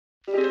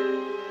Hoodie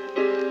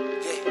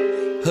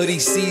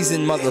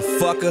season,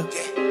 motherfucker.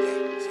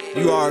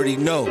 You already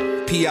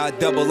know.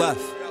 P-I-double-F.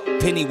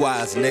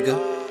 Pennywise, nigga.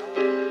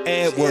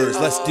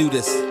 Adwerdz, let's do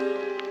this.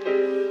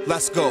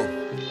 Let's go.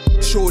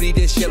 Shorty,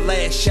 this your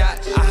last shot.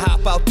 I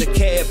hop out the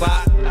cab,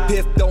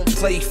 Piff don't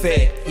play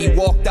fair. He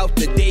walked out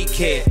the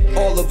daycare.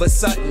 All of a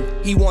sudden,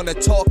 he wanna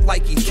talk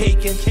like he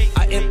caking.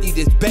 I emptied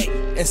his bank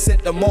and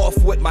sent them off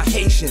with my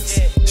Haitians.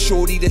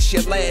 Shorty, this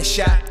your last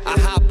shot. I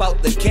hop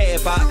out the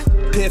cab,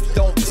 Piff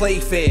don't play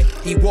fair.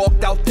 He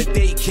walked out the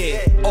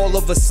daycare. All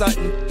of a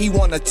sudden, he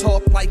wanna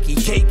talk like he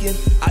caking.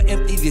 I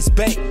emptied his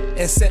bank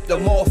and sent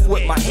them off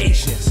with my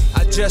Haitians.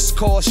 I just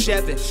called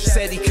Chevin,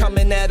 said he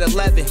coming at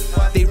 11.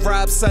 They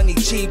robbed Sonny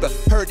Chiba,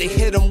 heard they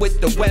hit him with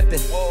the weapon.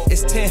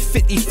 It's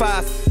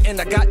 10:55 and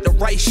I got the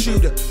right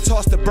shooter.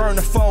 Tossed the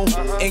burner phone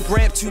and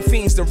grabbed two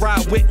fiends to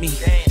ride with me.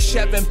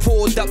 Chevin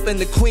pulled up in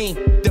the Queen,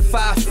 the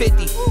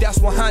 550. That's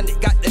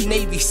 100, got the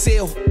Navy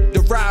SEAL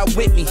to ride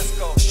with me.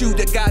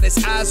 Shooter got his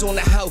eyes on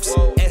the house.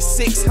 At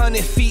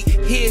 600 feet,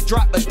 he'll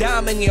drop a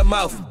dime in your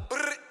mouth.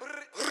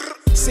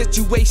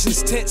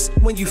 Situation's tense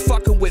when you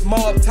fucking with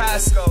mob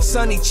ties.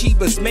 Sonny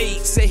Chiba's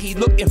maid said he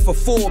looking for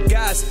 4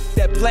 guys.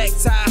 That black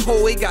tie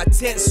hole, it got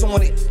tents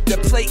on it. The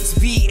plates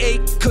VA,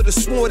 could've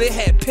sworn it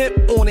had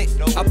pimp on it.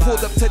 I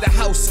pulled up to the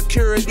house,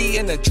 security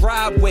in the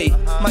driveway.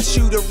 My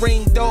shooter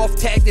ringed off,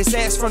 tagged his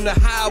ass from the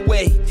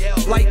highway.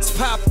 Lights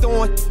popped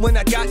on when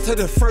I got to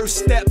the first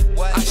step.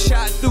 I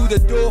shot through the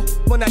door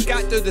when I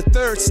got to the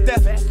 3rd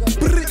step.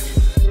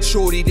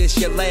 Shorty, this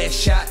your last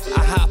shot.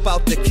 I hop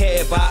out the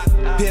cab,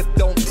 Piff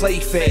don't play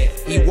fair.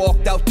 He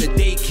walked out the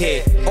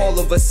daycare. All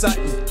of a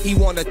sudden, he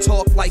wanna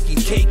talk like he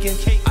caking.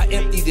 I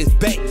emptied his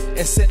bank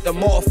and sent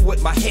them off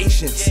with my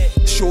Haitians.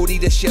 Shorty,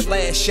 this your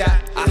last shot.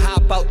 I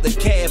hop out the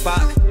cab,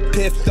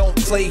 Piff don't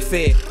play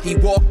fair. He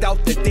walked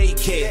out the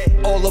daycare.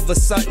 All of a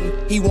sudden,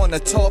 he wanna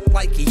talk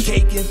like he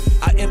caking.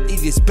 I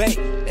emptied his bank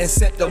and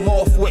sent them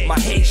off with my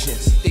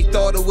Haitians. They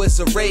thought it was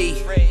a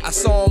raid. I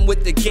saw him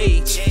with the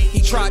gauge.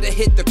 He tried to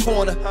hit the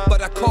corner,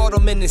 but I caught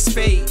him in his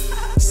fade.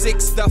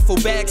 6 duffel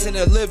bags in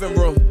the living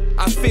room.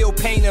 I feel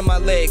pain in my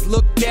leg.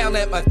 Look down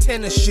at my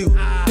tennis shoe.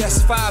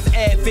 That's 5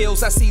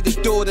 Advilles. I see the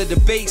door to the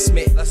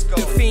basement.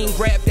 The fiend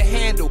grabbed the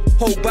handle.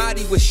 Whole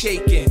body was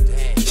shaking.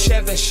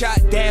 Chevin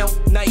shot down.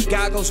 Night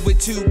goggles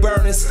with 2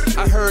 burners.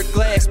 I heard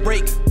glass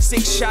break.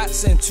 6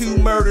 shots and 2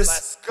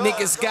 murders.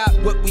 Niggas got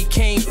what we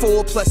came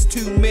for plus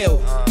 2 mil.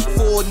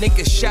 4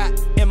 niggas shot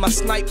and my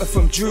sniper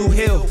from Drew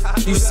Hill.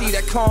 You see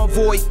that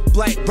convoy,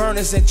 black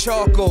burners and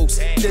charcoals.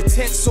 The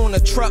tents on the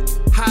truck,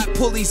 hot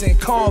pulleys and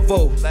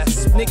convo.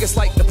 Niggas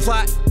like the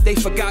plot, they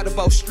forgot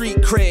about street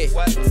cred.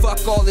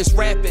 Fuck all this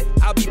rapping,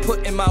 I'll be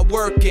putting my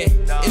work in.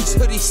 It's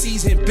hoodie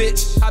season,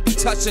 bitch, I be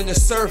touching the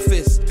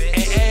surface.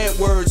 And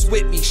Adwerdz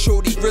with me,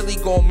 shorty really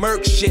gon'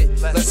 murk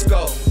shit. Let's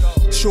go.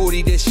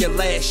 Shorty, this your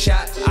last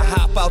shot. I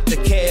hop out the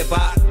cab,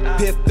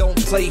 Piff don't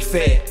play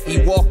fair.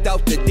 He walked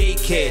out the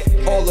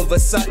daycare. All of a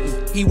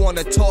sudden, he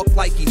wanna talk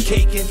like he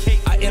caking.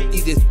 I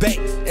emptied his bank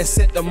and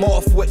sent them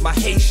off with my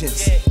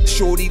Haitians.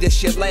 Shorty,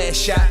 this your last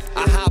shot.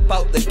 I hop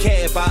out the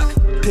cab,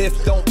 Piff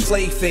don't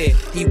play fair.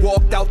 He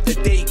walked out the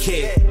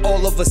daycare.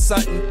 All of a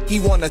sudden, he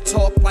wanna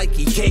talk like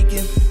he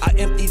caking. I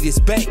emptied his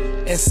bank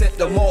and sent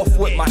them off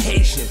with my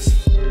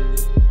Haitians.